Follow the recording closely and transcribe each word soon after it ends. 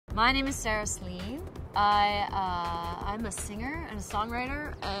My name is Sarah Slean. I'm a singer and a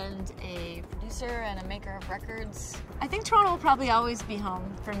songwriter and a producer and a maker of records. I think Toronto will probably always be home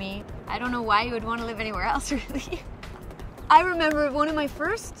for me. I don't know why you would want to live anywhere else, really. I remember one of my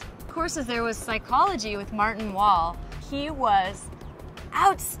first courses there was psychology with Martin Wall. He was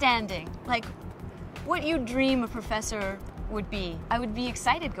outstanding, like what you dream a professor would be. I would be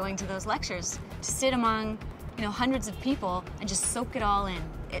excited going to those lectures, to sit among hundreds of people and just soak it all in.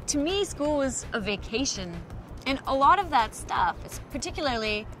 To me, school was a vacation. And a lot of that stuff,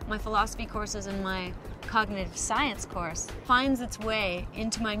 particularly my philosophy courses and my cognitive science course, finds its way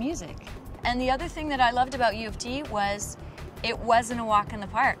into my music. And the other thing that I loved about U of T was it wasn't a walk in the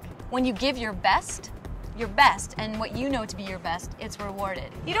park. When you give your best, and what you know to be your best, it's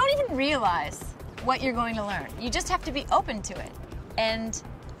rewarded. You don't even realize what you're going to learn. You just have to be open to it. And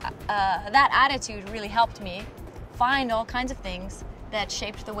that attitude really helped me find all kinds of things that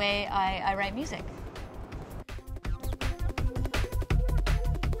shaped the way I write music.